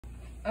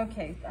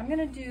Okay, I'm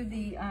gonna do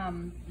the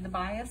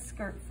bias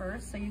skirt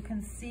first. So you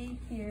can see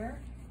here,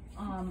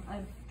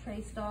 I've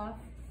traced off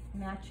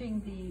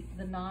matching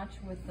the notch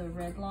with the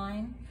red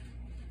line.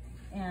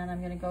 And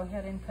I'm gonna go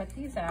ahead and cut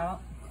these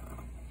out.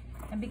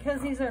 And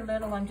because these are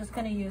little, I'm just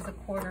gonna use a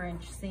 1/4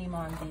 inch seam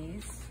on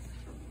these.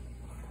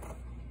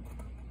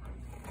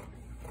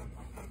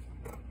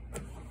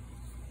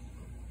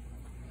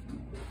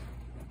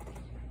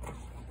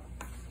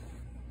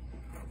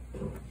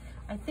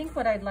 I think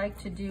what I'd like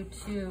to do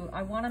too,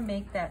 I wanna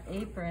make that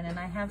apron, and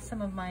I have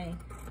some of my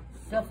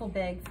duffel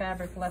bag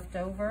fabric left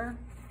over.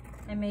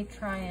 I may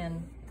try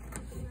and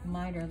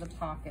miter the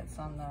pockets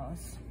on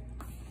those.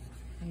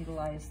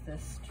 Utilize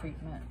this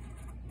treatment.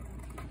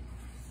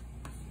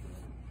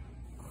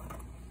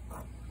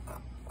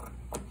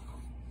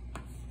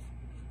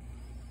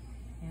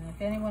 And if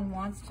anyone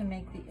wants to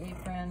make the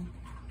apron,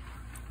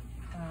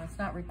 it's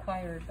not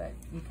required, but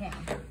you can.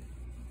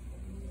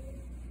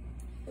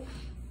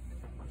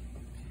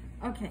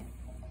 Okay,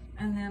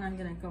 and then I'm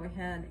gonna go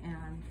ahead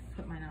and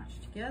put my notch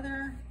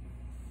together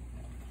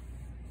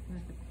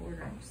with the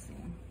 1/4 inch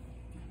seam.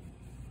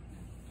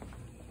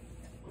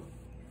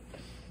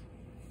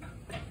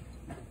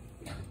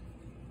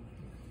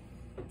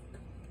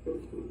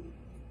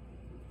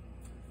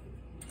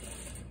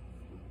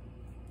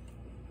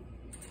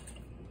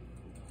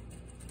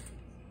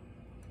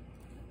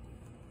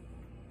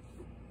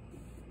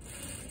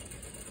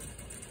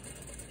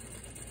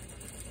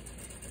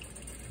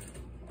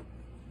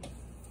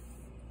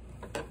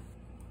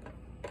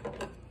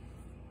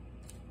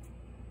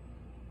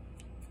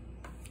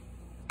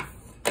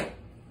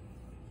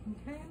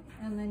 Okay,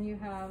 and then you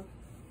have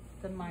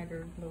the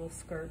mitered little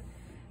skirt.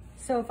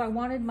 So if I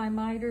wanted my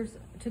miters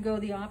to go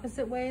the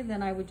opposite way,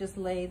 then I would just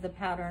lay the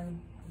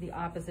pattern the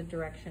opposite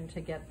direction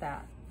to get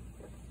that.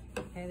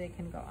 Okay, they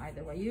can go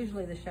either way.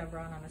 Usually the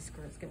chevron on a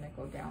skirt is gonna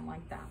go down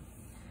like that.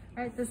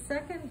 All right, the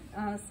second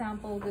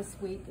sample this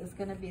week is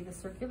gonna be the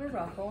circular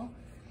ruffle.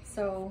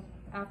 So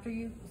after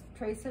you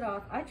trace it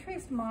off, I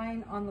traced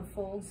mine on the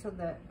fold so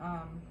that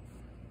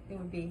it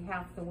would be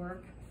half the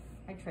work.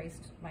 I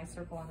traced my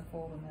circle on the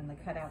fold and then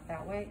the cutout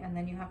that way. And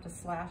then you have to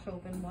slash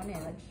open one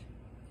edge.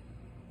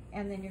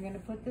 And then you're gonna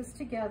put this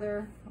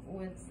together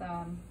with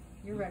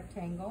your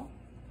rectangle.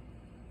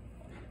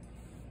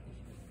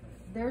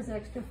 There's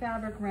extra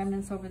fabric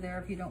remnants over there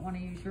if you don't wanna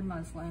use your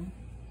muslin.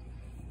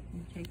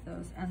 You take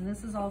those. And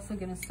this is also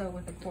gonna sew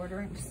with a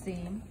 1/4 inch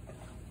seam.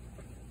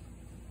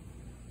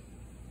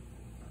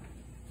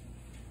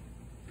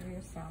 For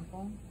your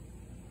sample.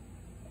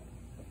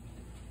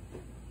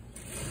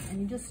 And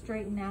you just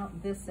straighten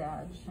out this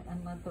edge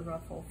and let the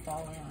ruffle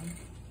fall in.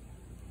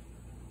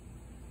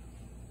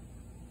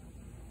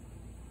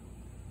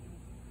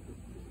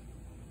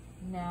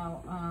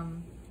 Now,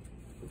 I'm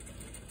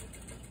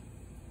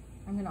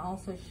going to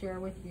also share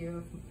with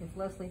you, if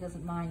Leslie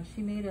doesn't mind,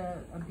 she made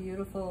a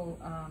beautiful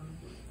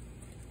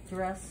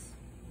dress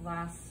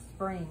last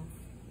spring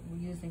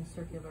using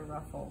circular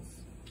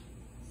ruffles.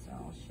 So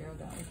I'll share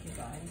that with you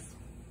guys.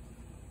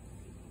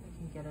 I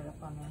can get it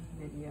up on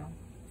the video.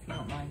 If you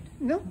don't mind.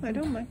 No, I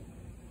don't mind.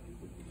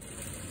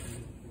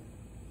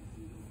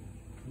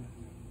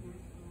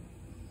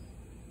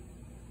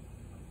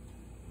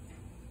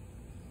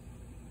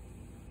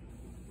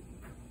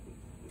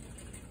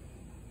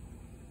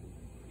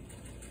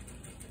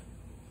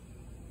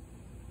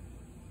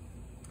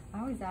 I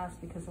always ask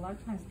because a lot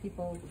of times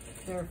people,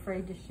 they're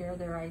afraid to share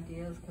their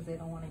ideas because they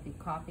don't want to be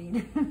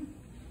copied.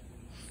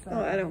 So,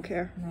 Oh, I don't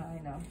care. No,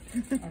 I know. I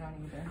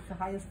don't either. It's the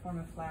highest form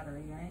of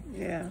flattery, right?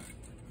 Yeah.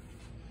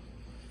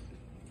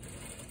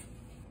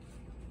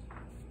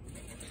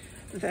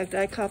 In fact,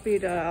 I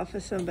copied it off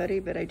of somebody,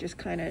 but I just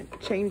kind of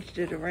changed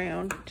it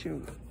around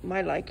to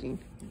my liking.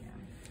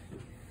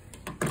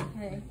 Yeah.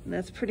 Okay. And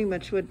that's pretty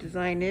much what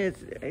design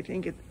is. I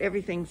think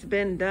everything's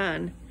been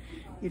done.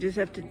 You just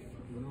have to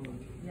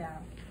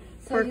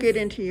work it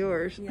into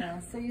yours. Yeah,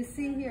 so you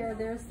see here,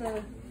 there's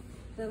the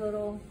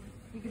little,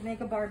 you could make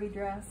a Barbie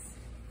dress.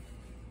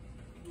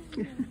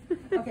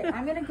 Okay,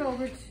 I'm going to go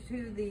over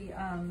to the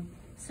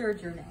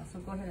serger now, so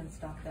go ahead and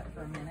stop that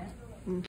for a minute.